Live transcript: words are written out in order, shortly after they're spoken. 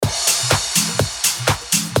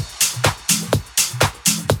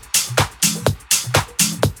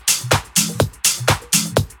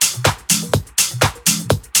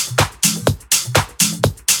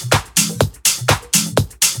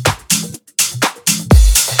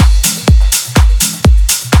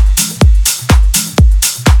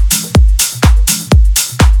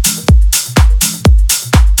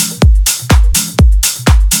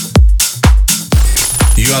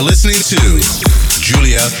now listening to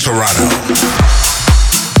Julia Turano.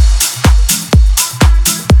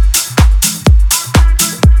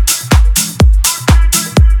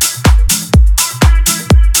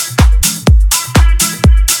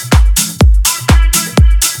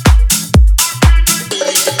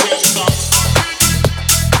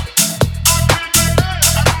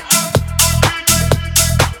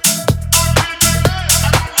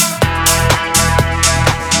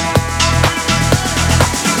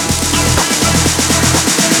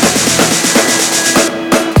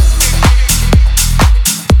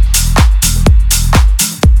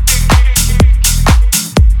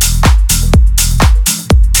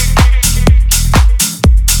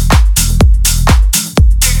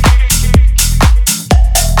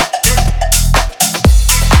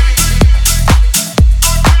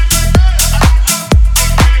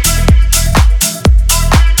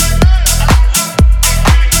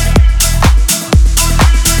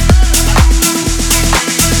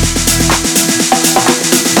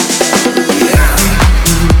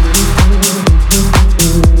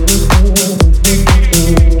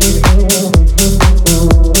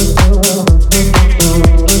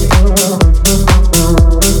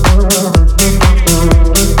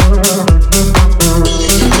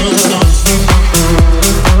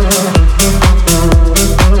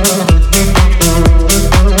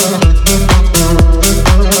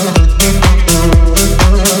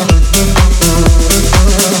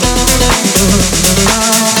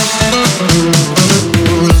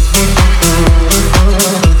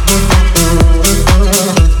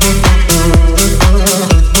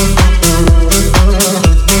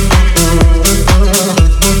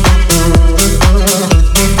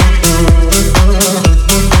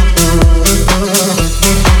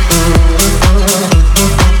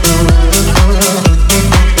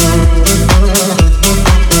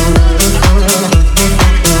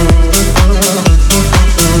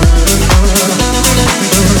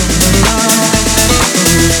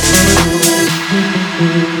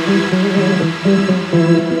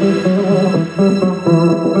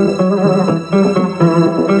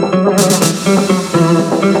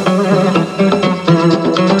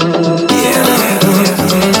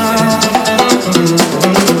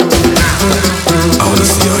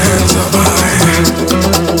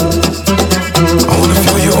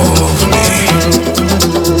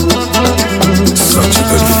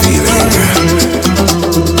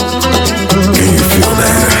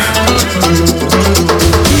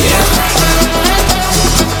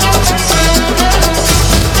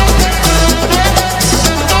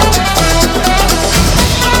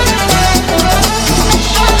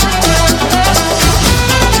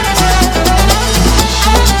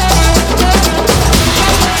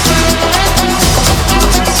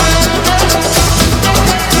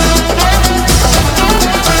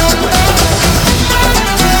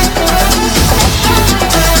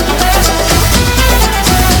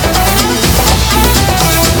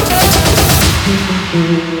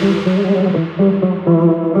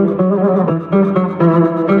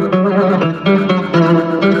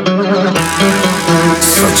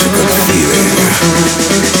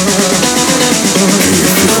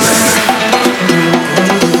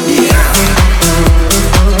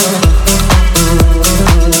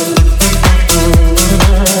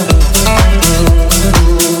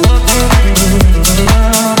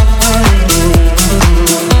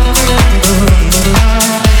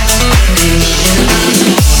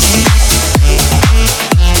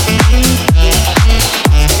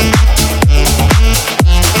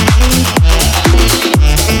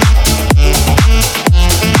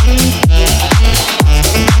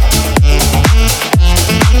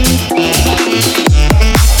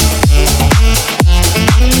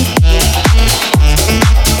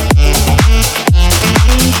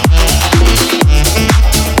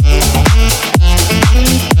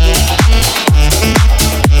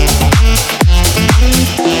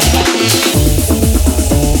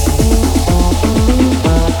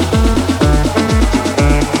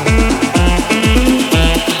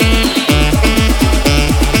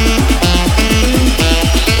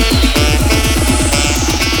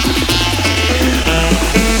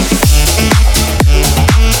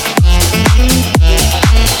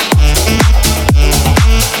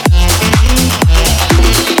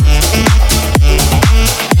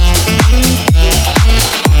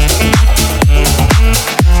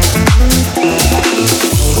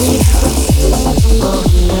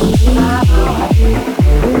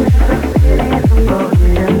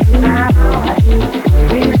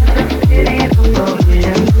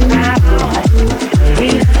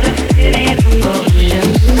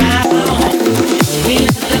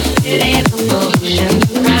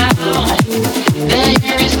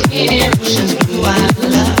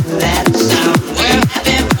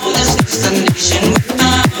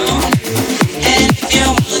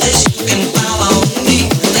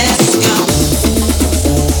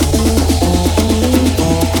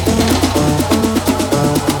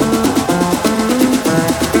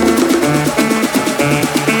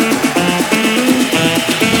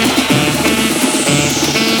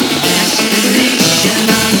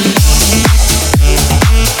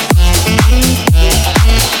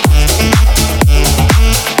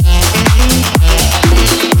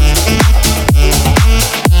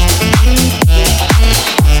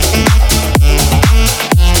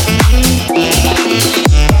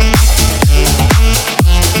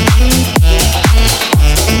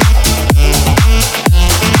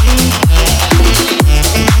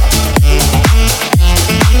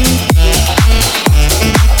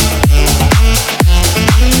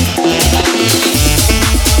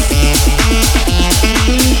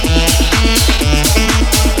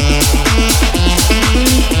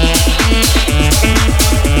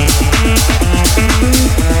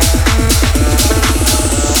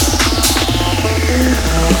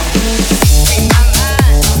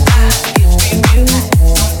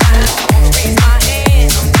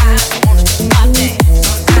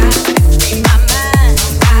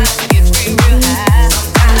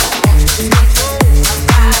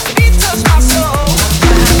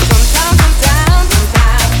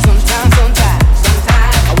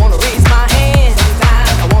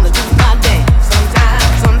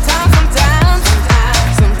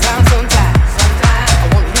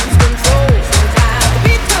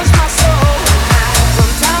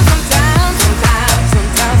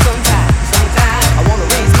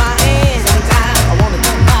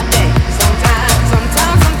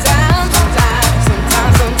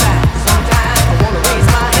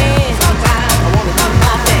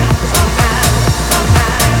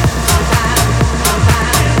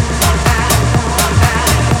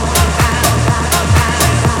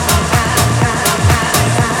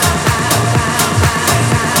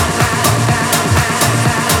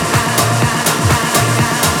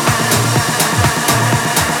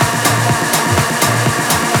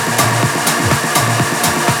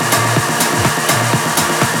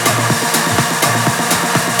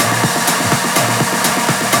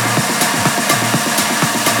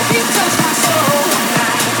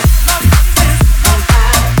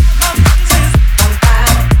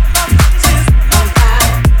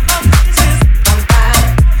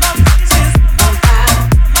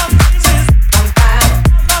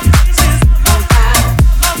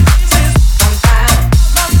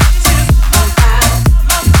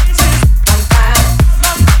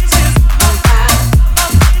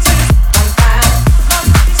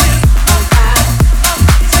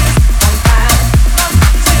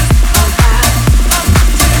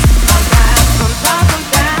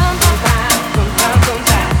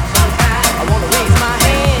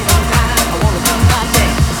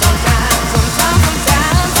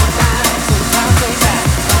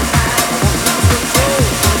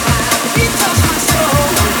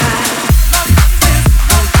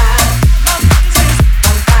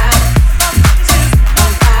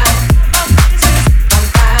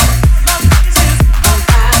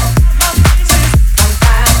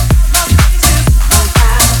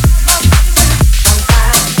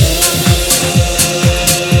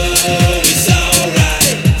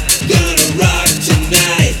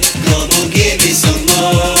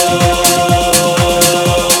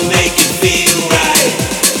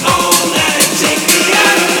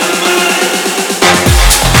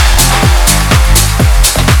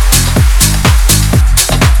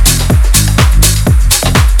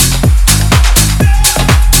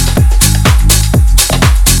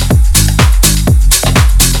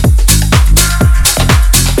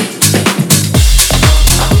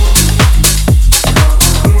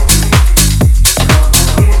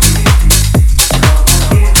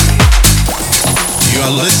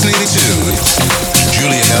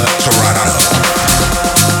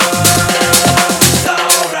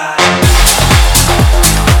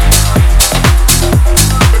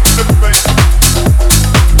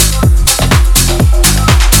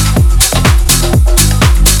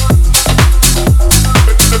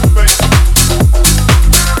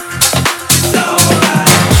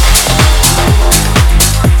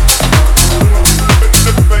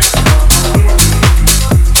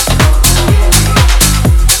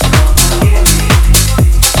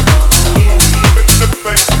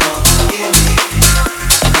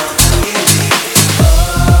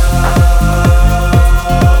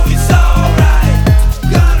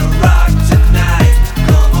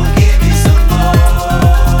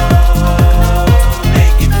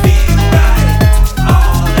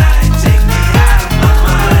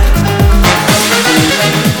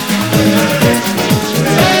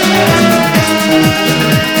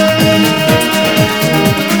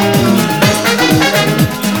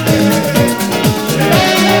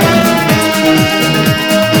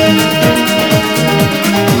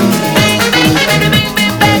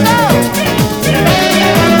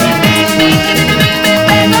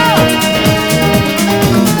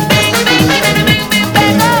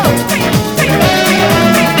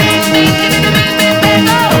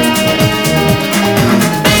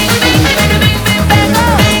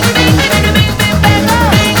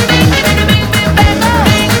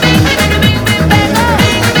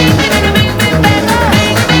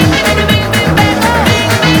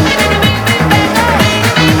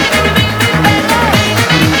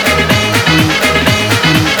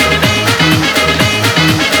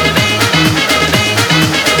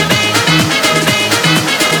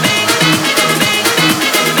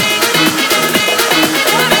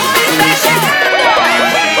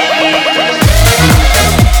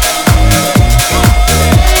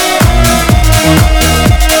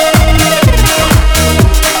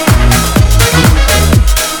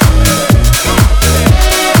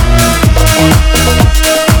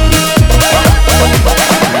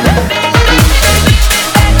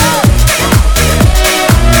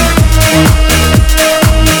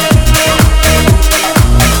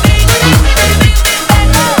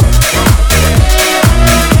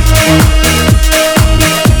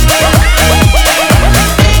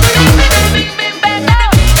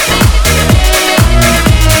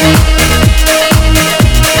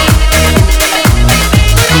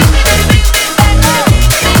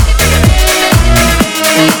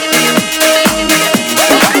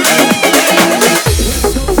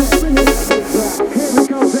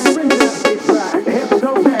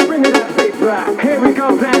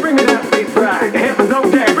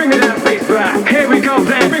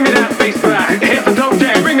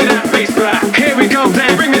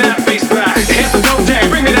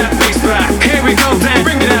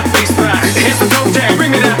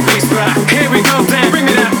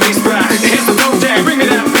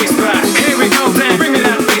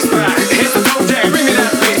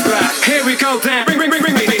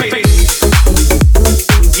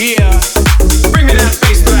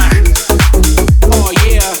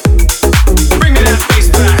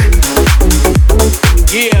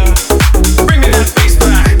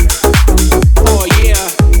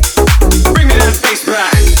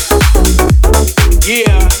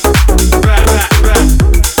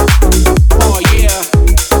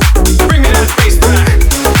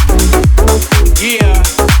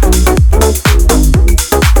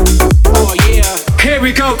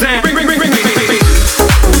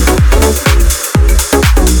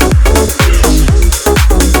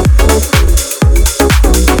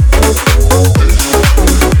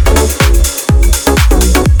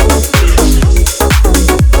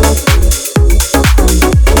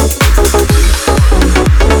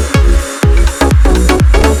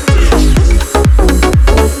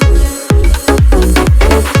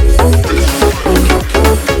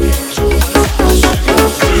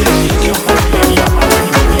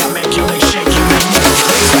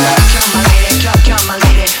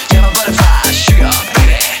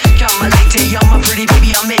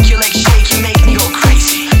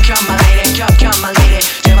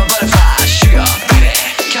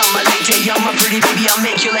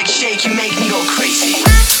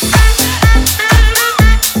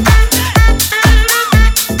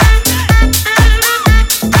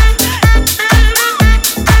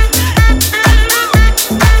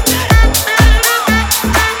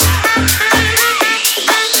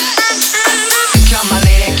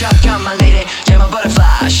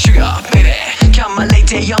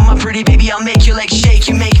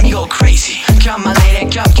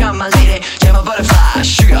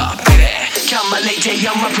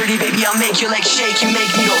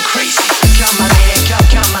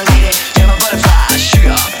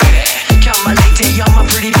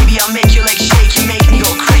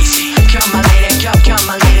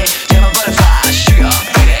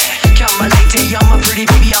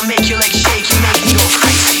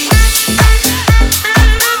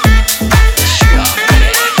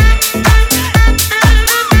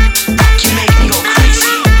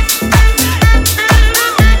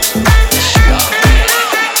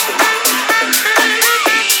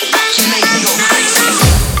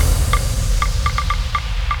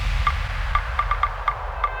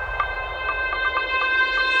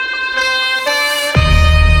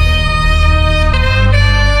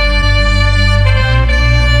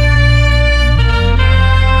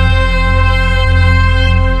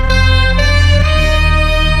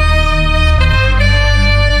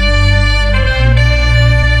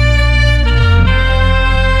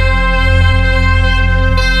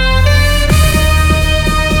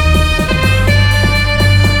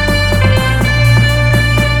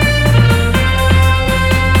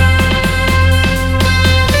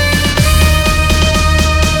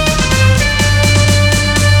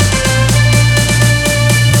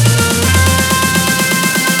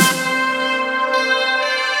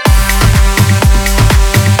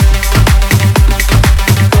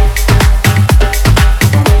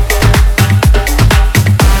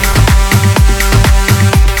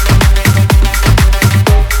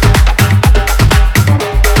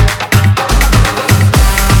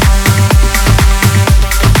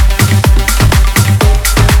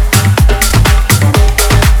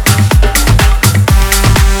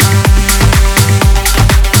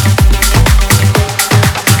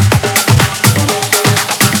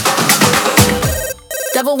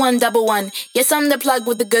 Double one. Yes, I'm the plug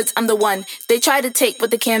with the goods, I'm the one. They try to take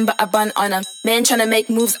what they can, but I bun on them. Man tryna make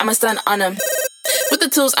moves, I'ma stun on them. With the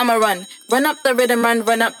tools, I'ma run. Run up the rhythm,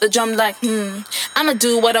 run up the drum like, I'ma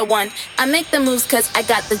do what I want. I make the moves cause I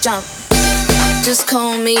got the jump. Just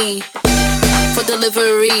call me for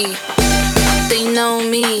delivery. They know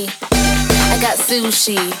me. I got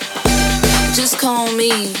sushi. Just call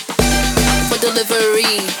me for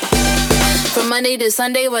delivery. From Monday to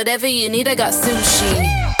Sunday, whatever you need, I got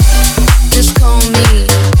sushi. Just call me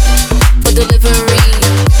for delivery.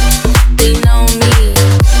 They know me.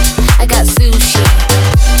 I got sushi.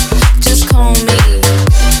 Just call me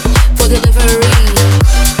for delivery.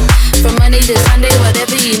 From Monday to Sunday,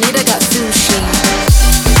 whatever you need, I got sushi.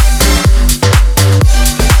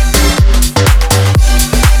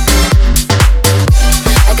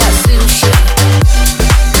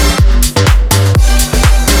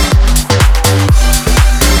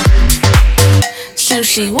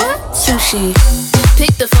 Sushi, what? Sushi.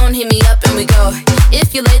 Pick the phone, hit me up and we go.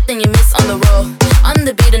 If you're late, then you miss on the roll. On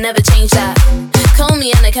the beat, I never change that. Call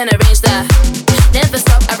me and I can arrange that. Never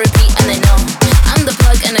stop, I repeat and they know. I'm the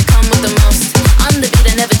plug and I come with the most. On the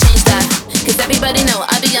beat, I never change that. Cause everybody know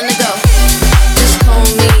I be on the go. Just call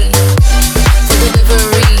me for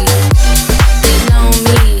delivery. They know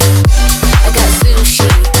me, I got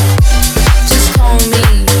sushi. Just call me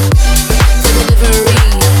for delivery.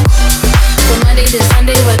 From Monday to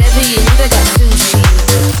Sunday, whatever you need, I got sushi.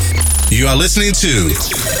 You are listening to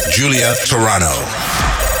Julia Turano.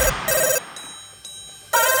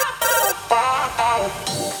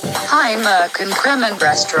 Hi, Merck and Kremen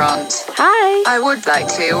Restaurant. Hi. I would like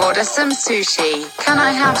to order some sushi. Can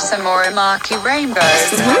I have some orimaki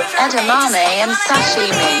rainbows, edamame and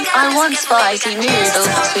sashimi? I want spicy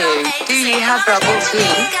noodles too. Do you have bubble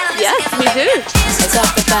tea? Yes, we do. I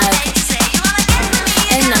got the bag,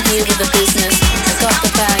 and I'm here with the business. I got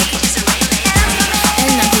the bag,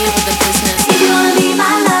 and I'm here with the business. If you wanna be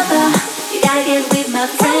my lover, you gotta get with my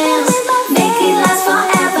friends. Make it last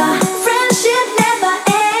forever. Friendship never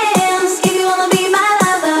ends. If you wanna be my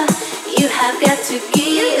lover, you have got to give.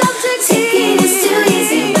 Taking is too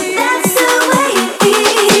easy, but that's the way it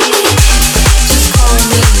is. Just call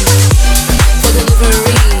me for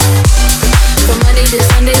delivery. From Monday to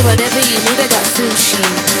Sunday, whatever you need, I got sushi.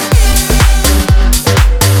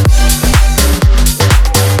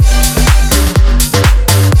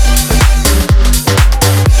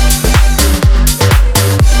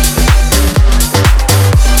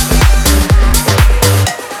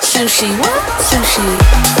 Sushi, what? Sushi.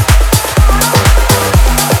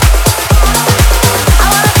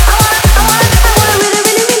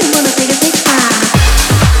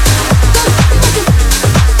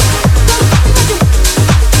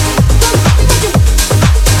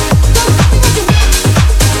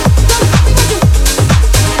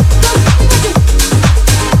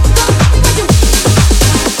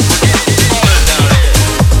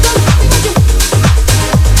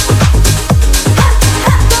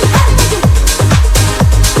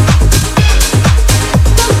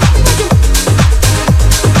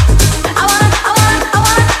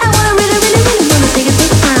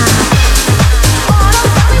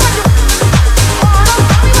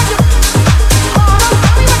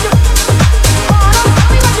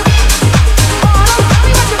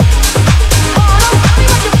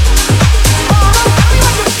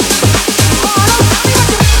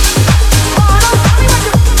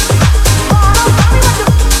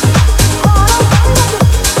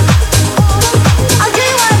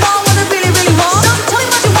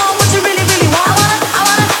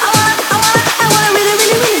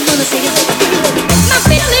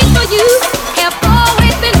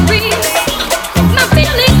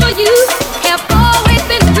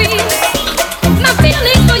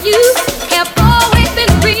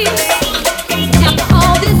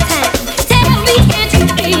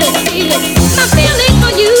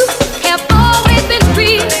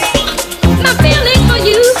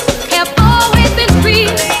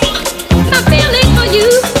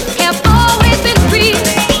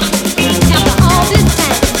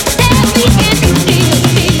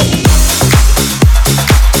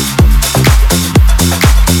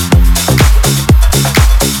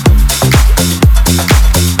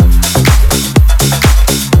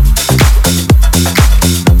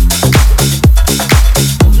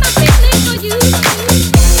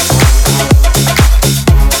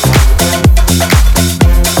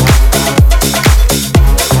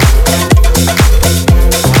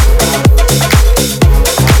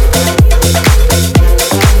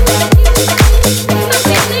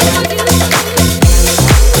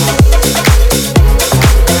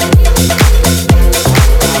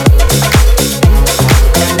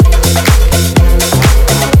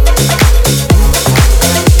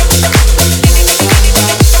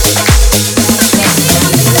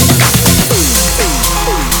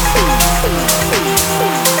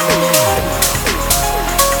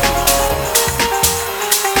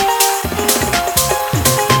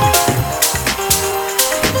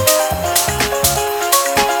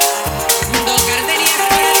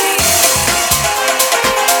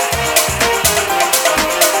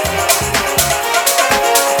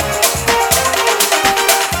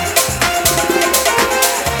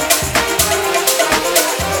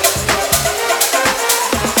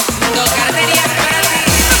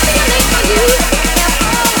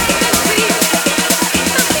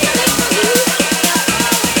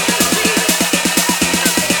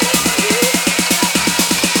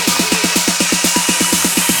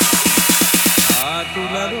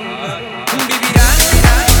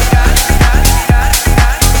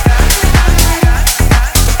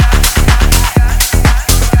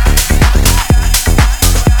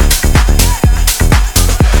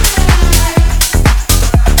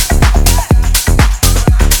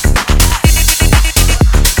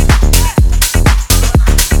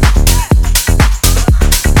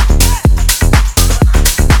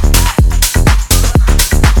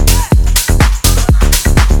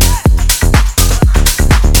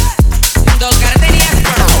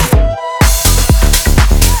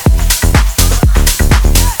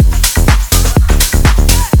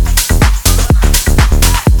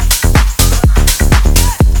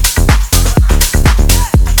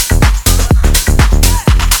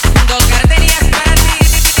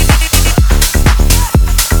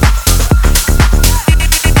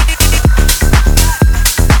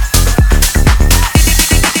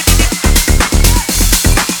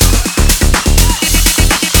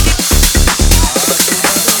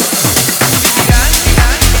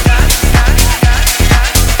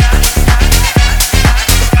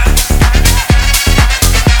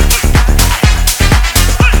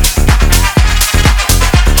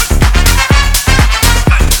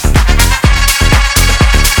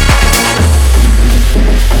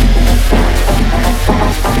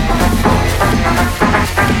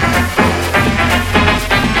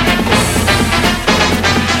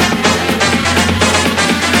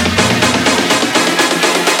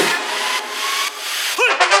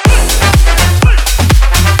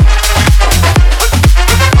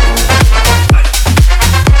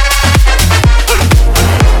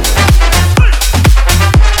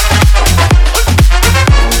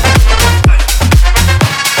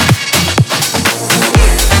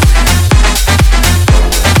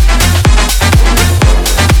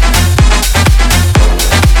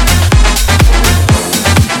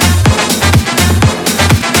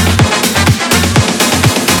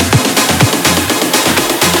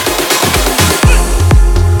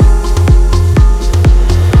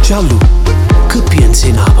 Giallo, che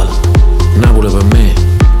pensi di Napoli? Napoli per me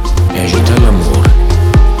è la città dell'amore.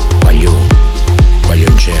 Voglio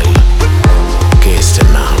un cielo, che è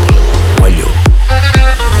Napoli, voglio.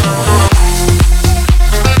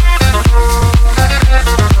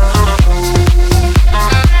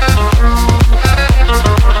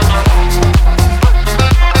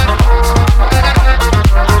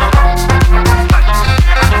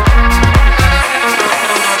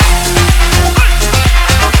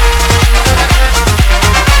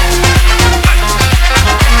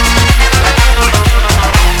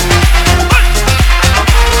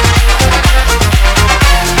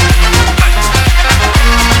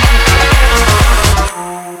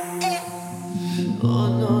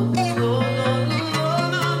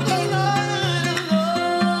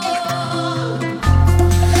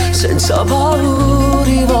 Senza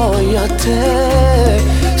paura voglio a te,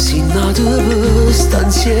 si nato per sta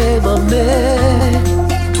insieme a me.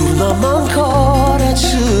 Torniamo ancora a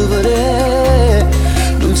civere,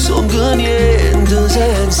 non so che niente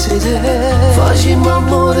senza te. Facciamo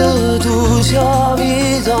amore, tu sia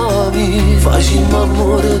vita mia. Facciamo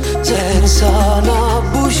amore senza una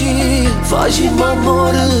bugia. Facciamo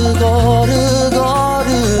amore,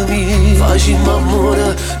 cuore mio. Facciamo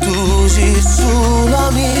amore, tu sei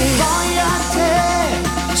sulla mia. Voglio a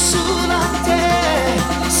te, solo a te,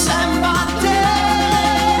 sempre a te.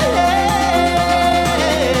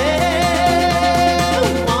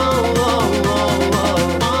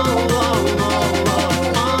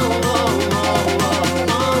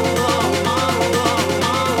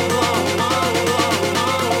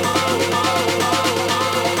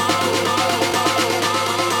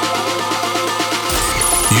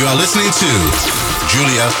 You are listening to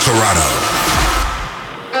Julia Turano.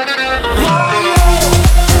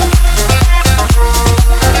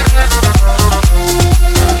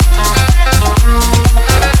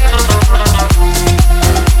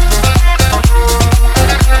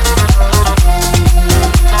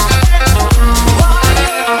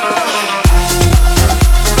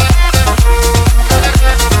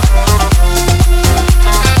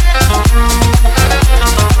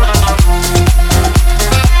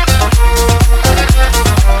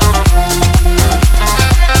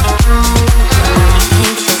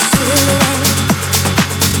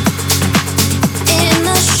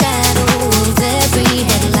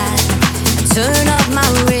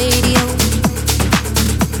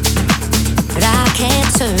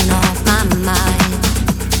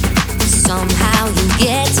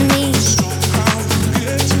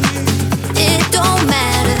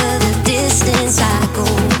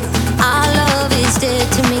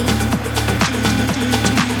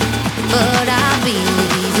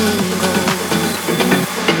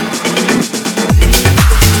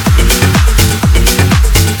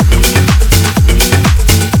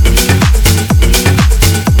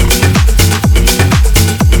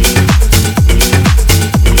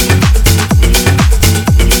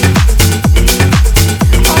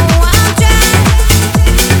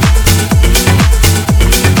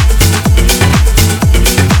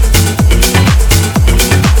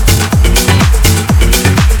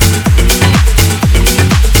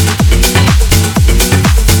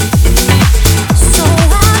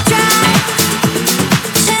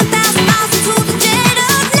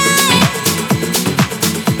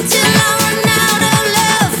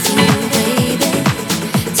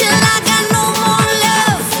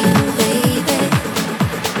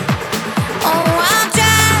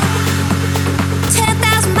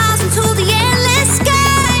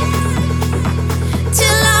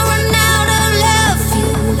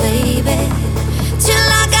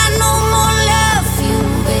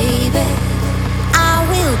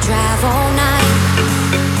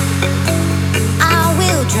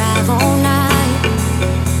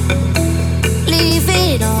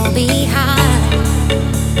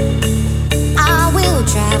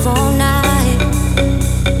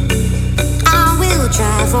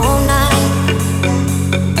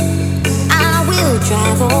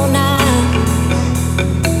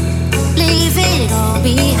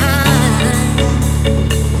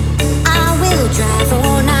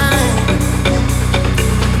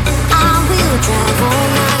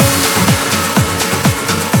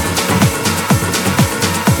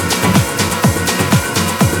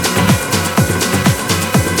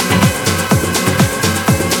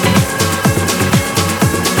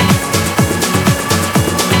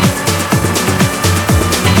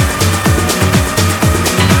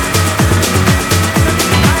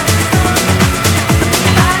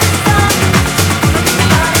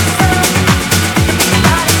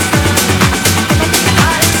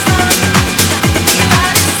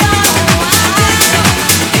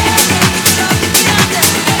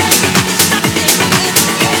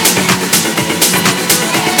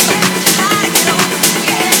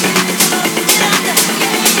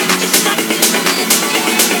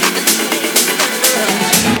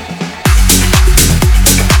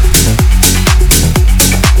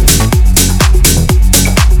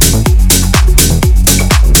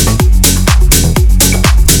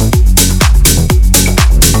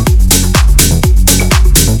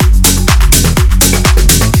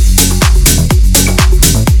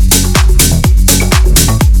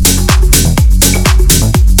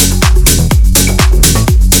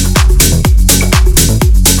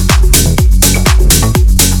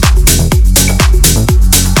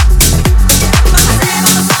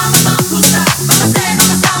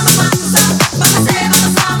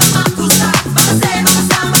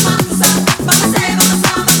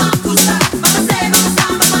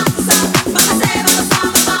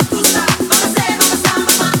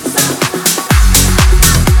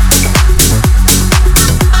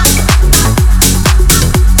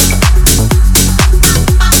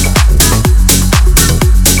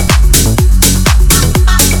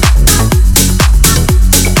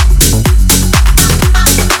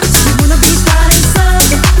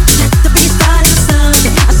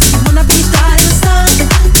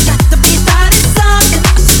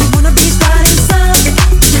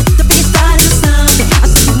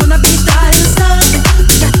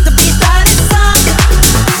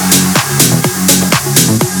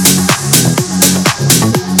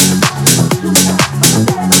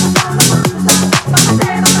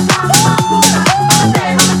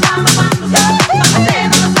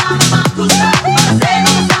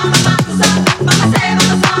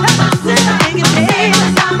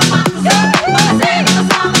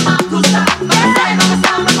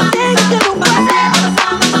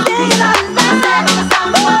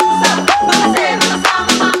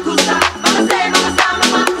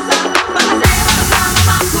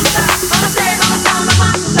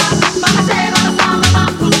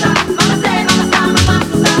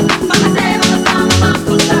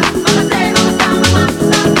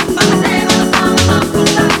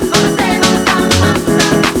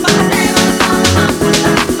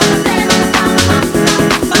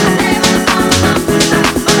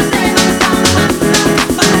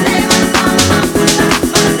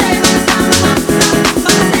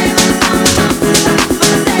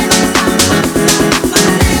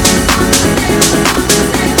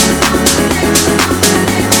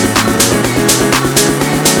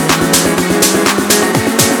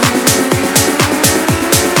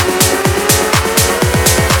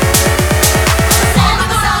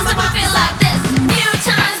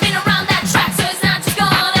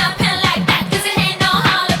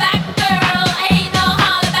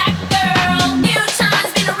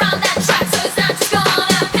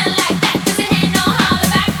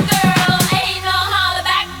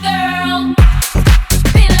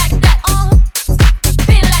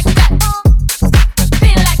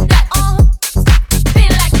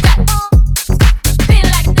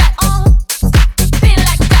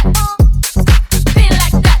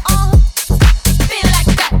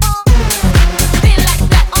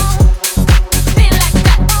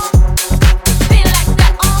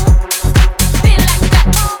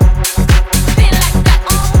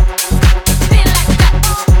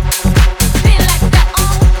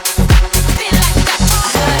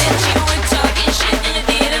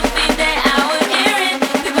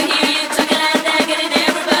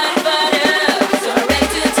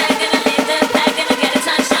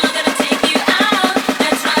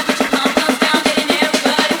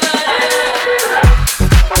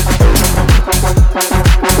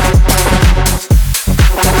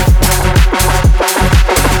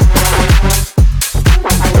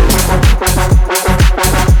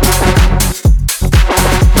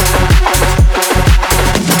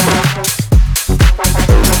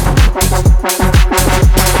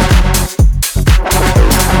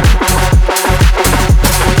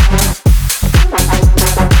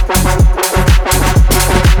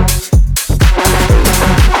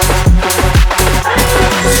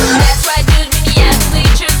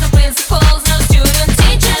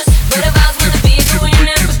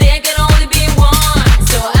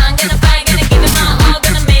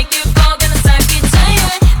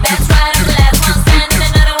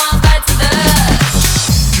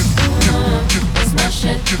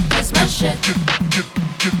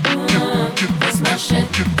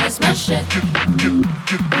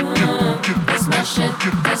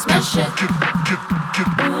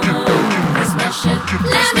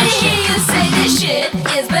 Let me hear you say this shit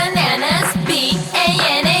is bananas.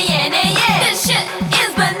 B-A-N-A-N-A-N. This shit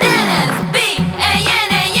is bananas.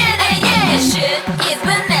 B-A-N-A-N-A-N. This shit is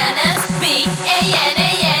bananas.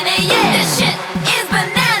 B-A-N-A-N-A-N. This shit is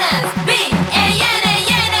bananas. B-A-N-A-N-A-N.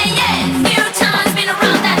 Few times been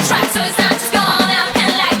around that track, so it's not just gone out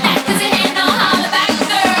and like that. 'Cause it ain't no holler back,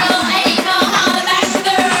 girl. Ain't no holler back,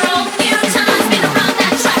 girl. Few times been around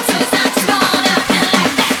that track, so it's not just gone out and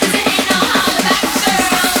like that. 'Cause it ain't no holler back,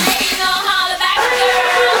 girl. Ain't no holler back,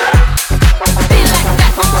 girl. Feel like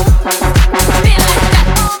that. Feel like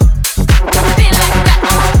that. Feel like that. Feel like that.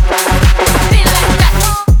 Feel like that. Feel like that.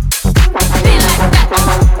 Feel like that.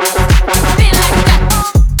 Feel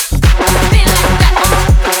like that. Feel like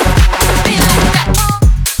that. Feel like that. Feel like that. Feel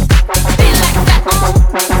like that. Feel like that. Feel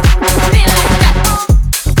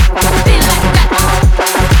like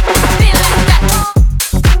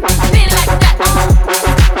that.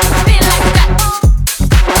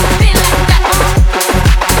 Feel like that.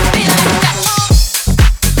 Feel like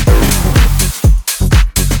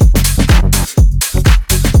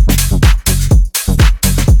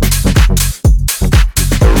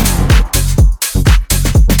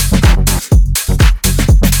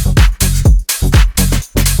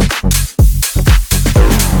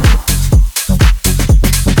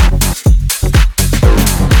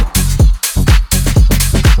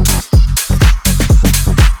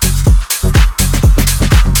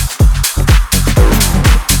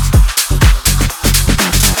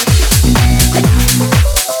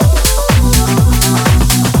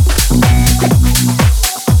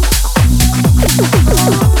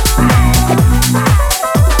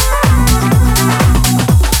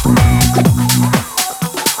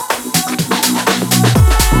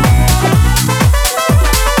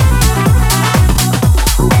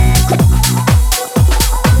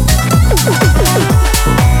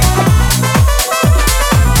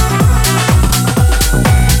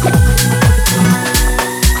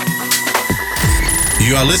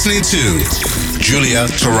You are listening to Julia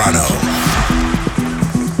Turano.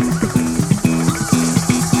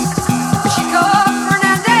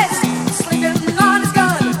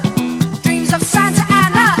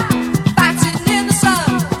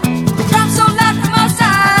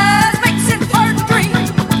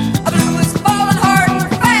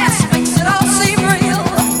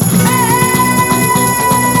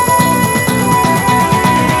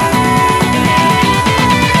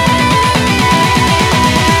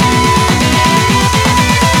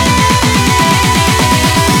 Hey!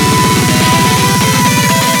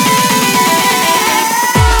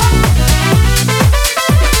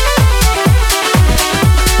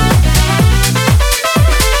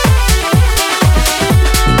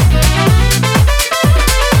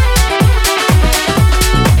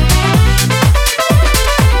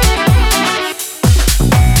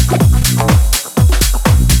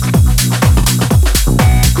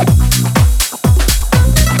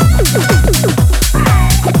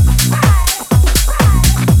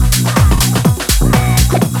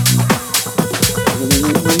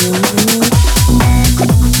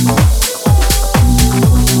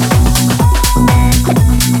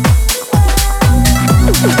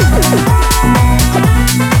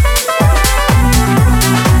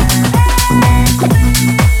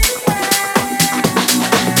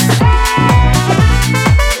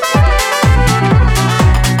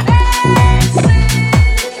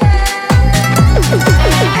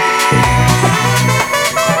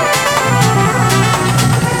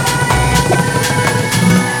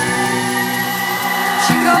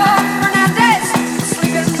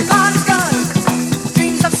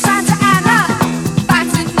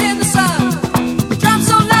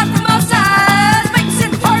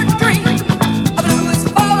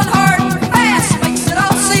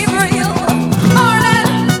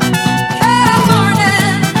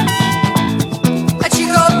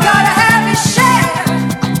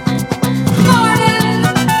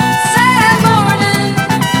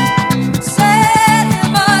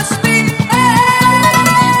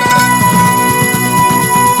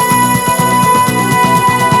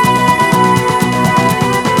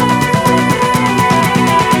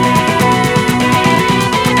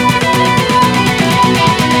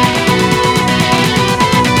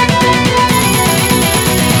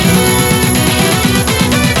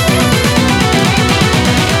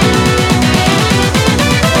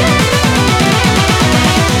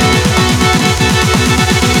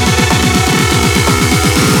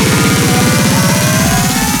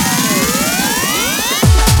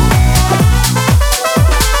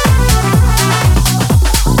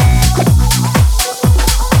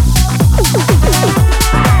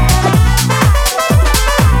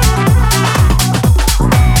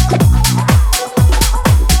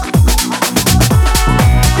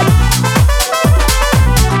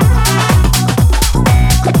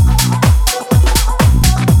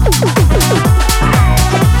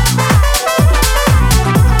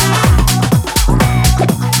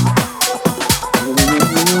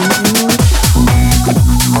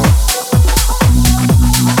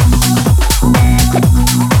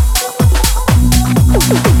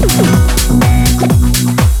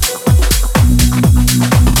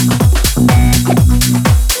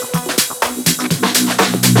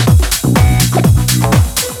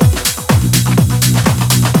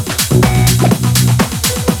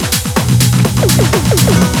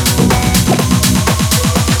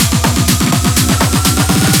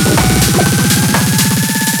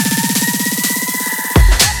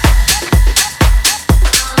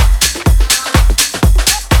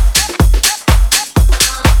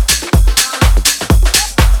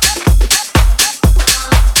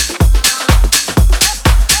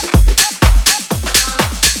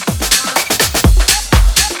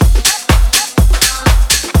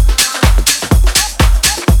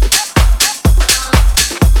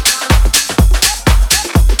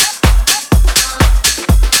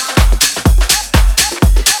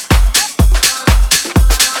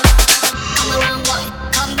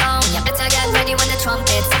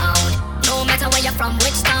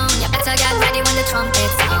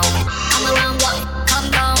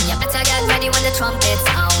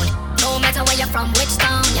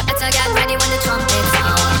 You better get ready when the trumpet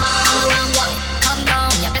sound. Come around, what? Come down.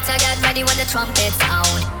 You better get ready when the trumpet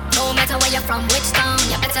sound. No matter where you're from, which town.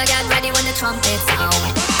 You better get ready when the trumpet sound.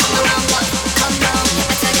 Come around, what? Come down. You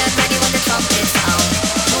better get ready when the trumpet sound.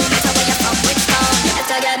 No matter where you're from, which town. You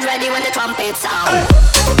better get ready when the trumpet sound.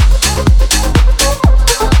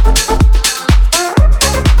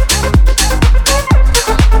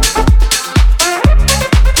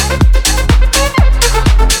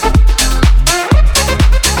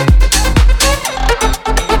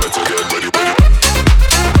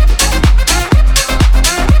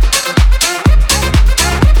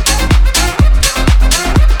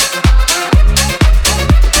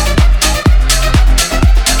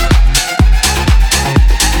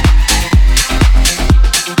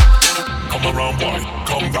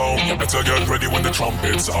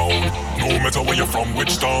 trumpet sound. No matter where you're from,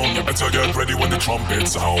 which town, you better get ready when the trumpet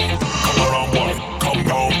sound. Come around, boy, come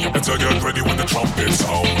down. You better get ready when the trumpet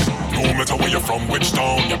sound. No matter where you're from, which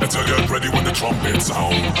town, you better get ready when the trumpet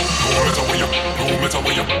sound. No matter where you, no matter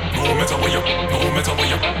where you, no matter where you, no matter where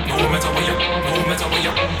you, no matter where you, no matter where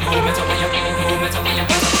you, no matter where you, no matter where you.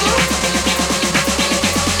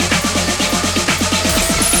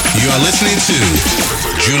 You are listening to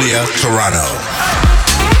Julia Turano.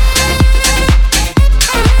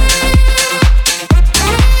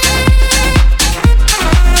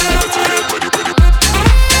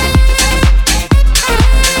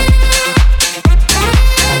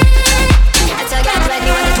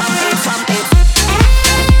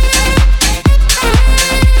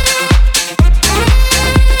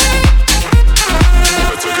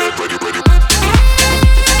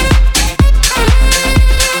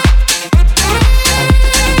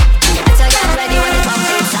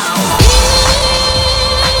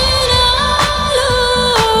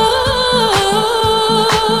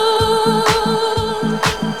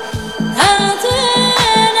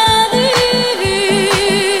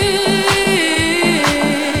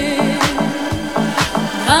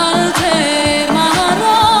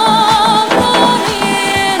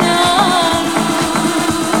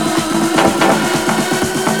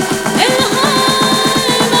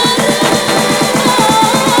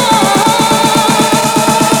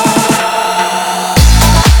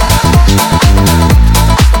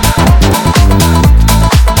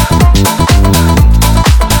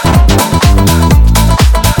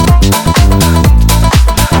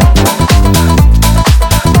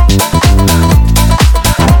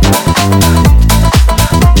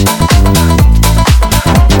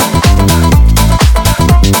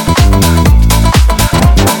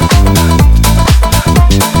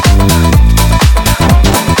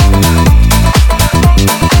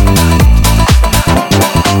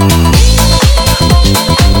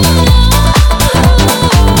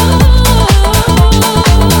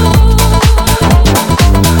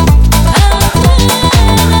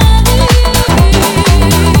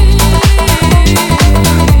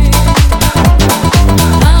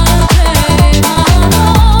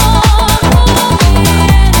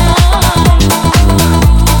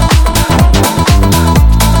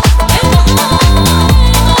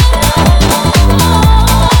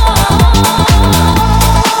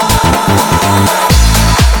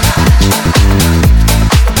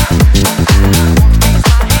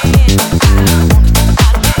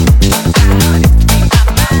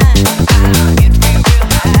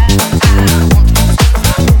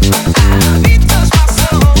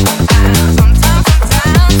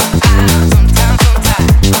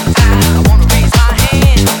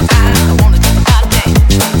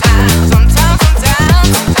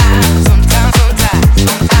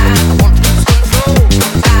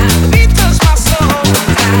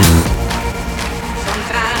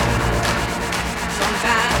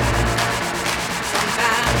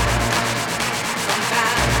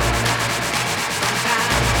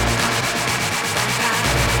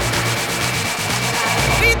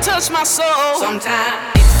 Touch my soul.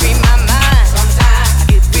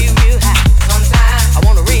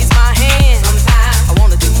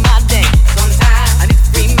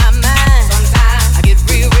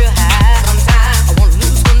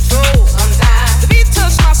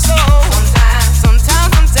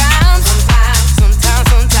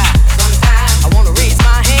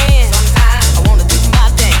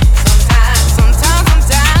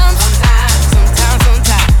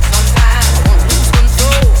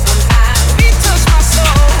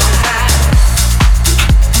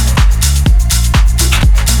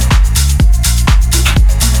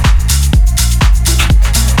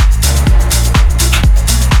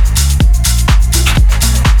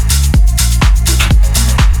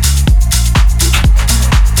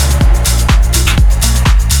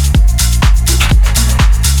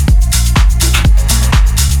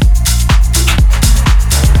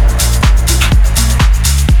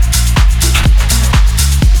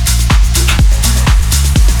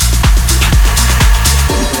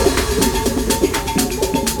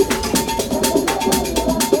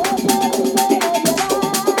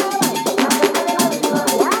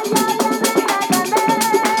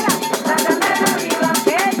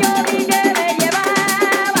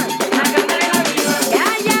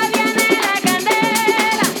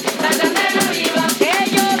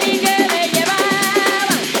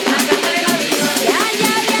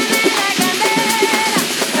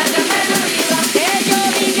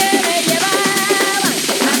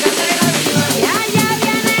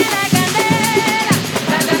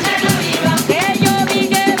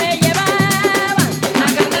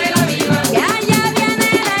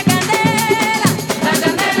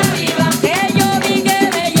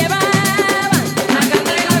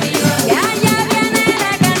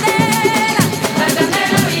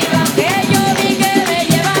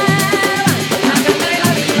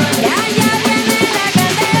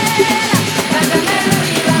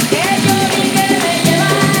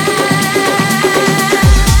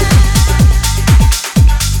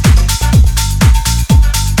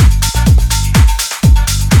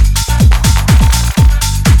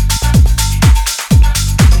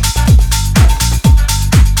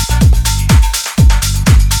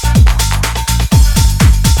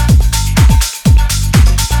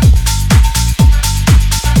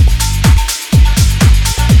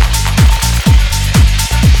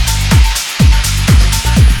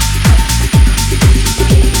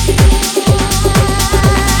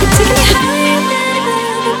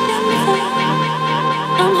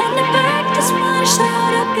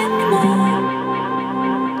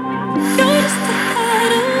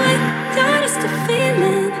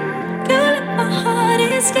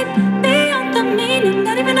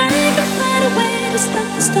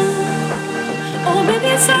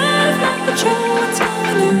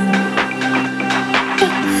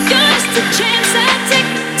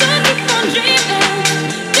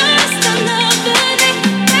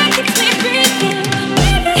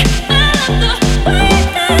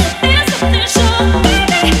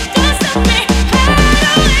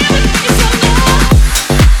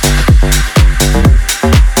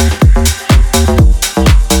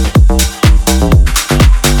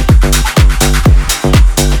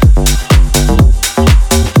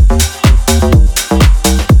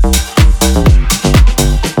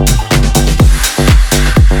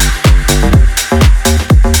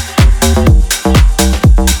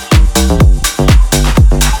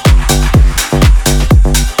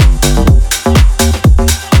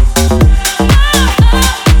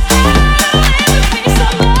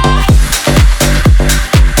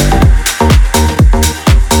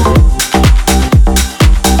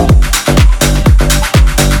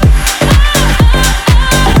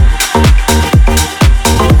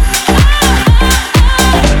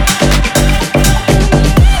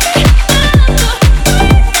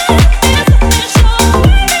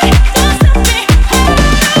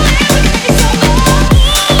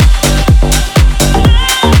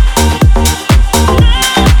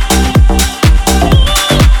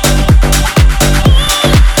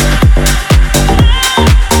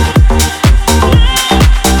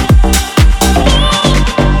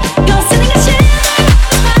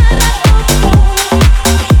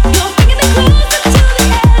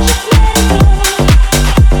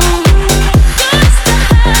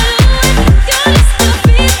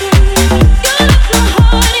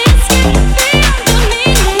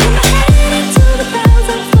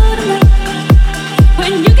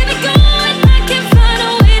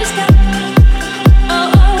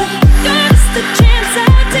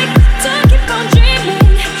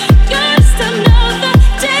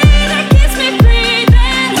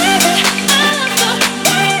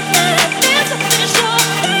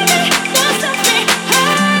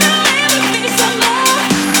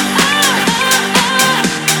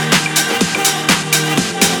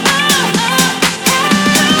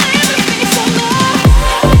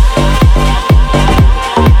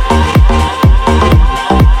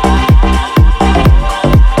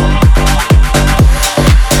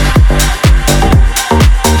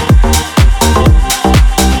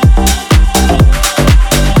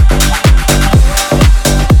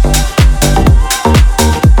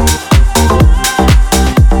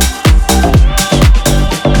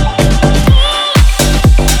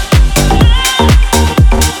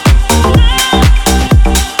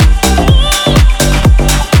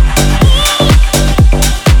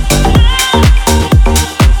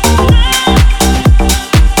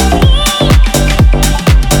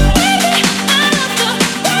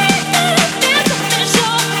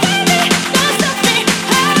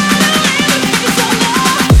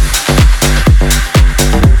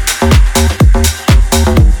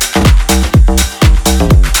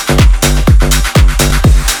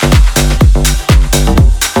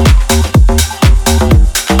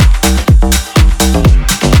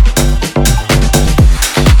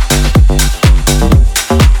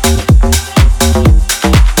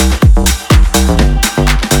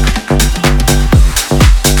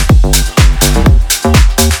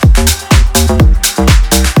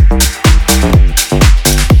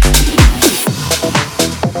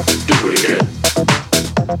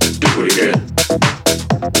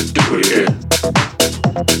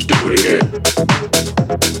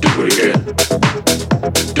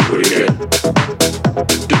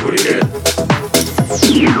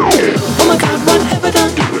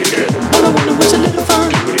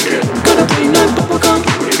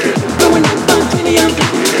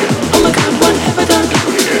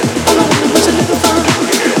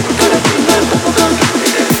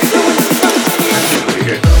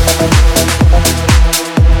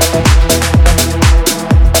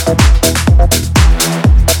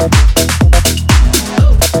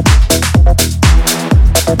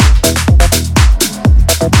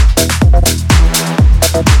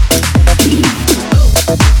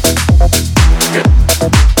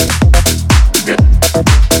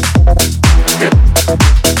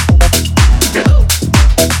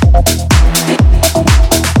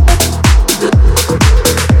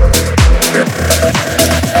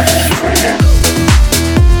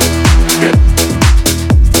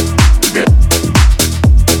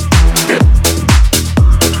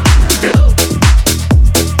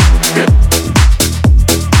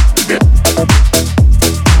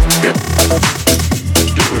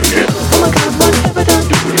 What have I done?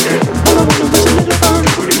 All I wanted was a little fun.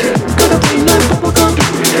 Gotta play like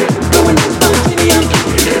bubblegum.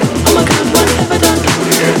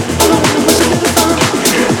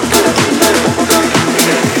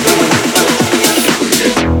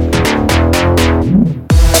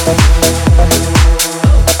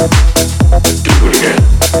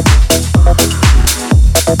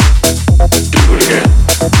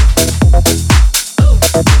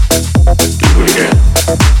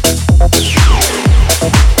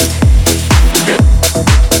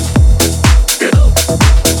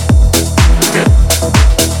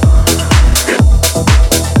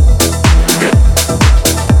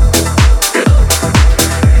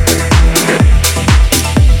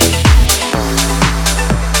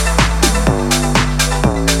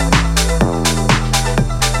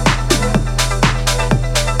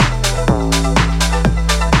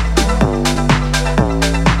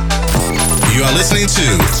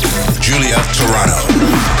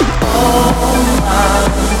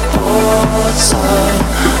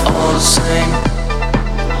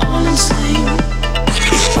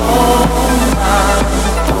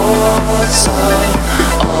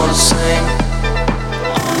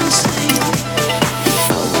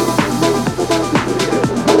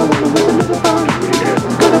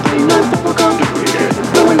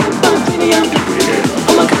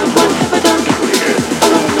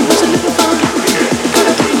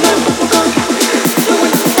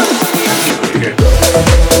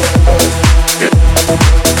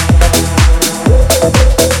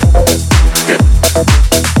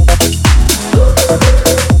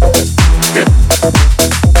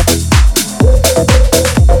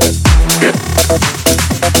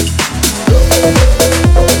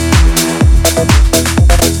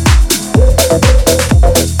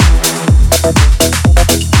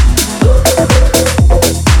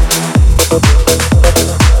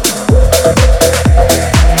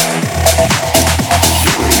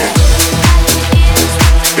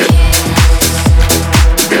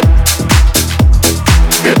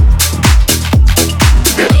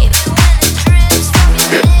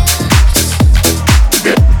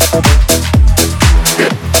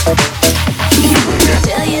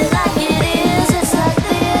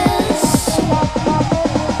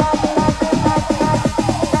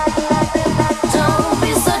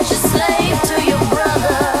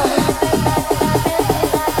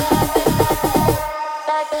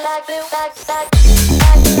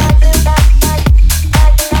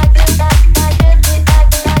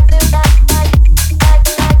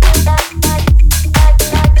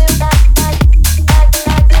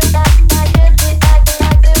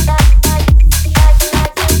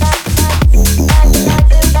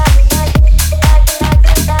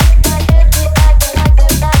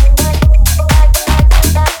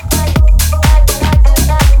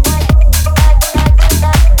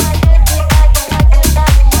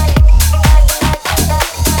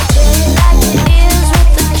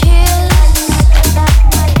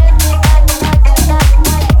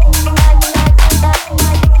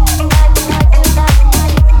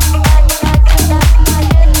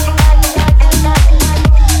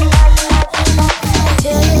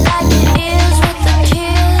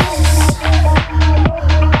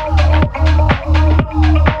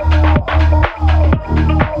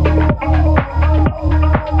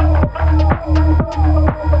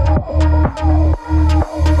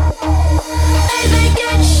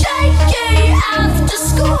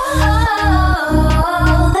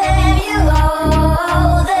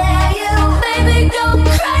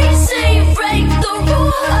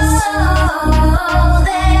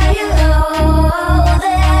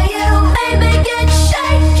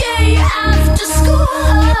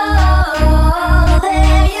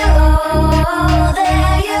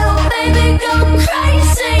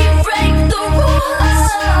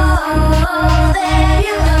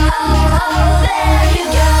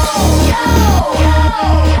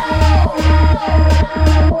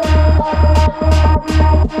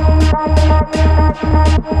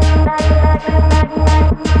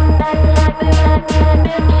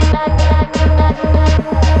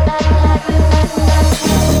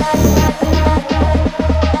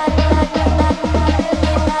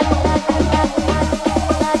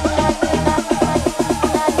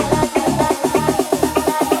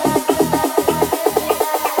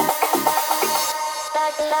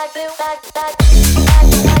 Back.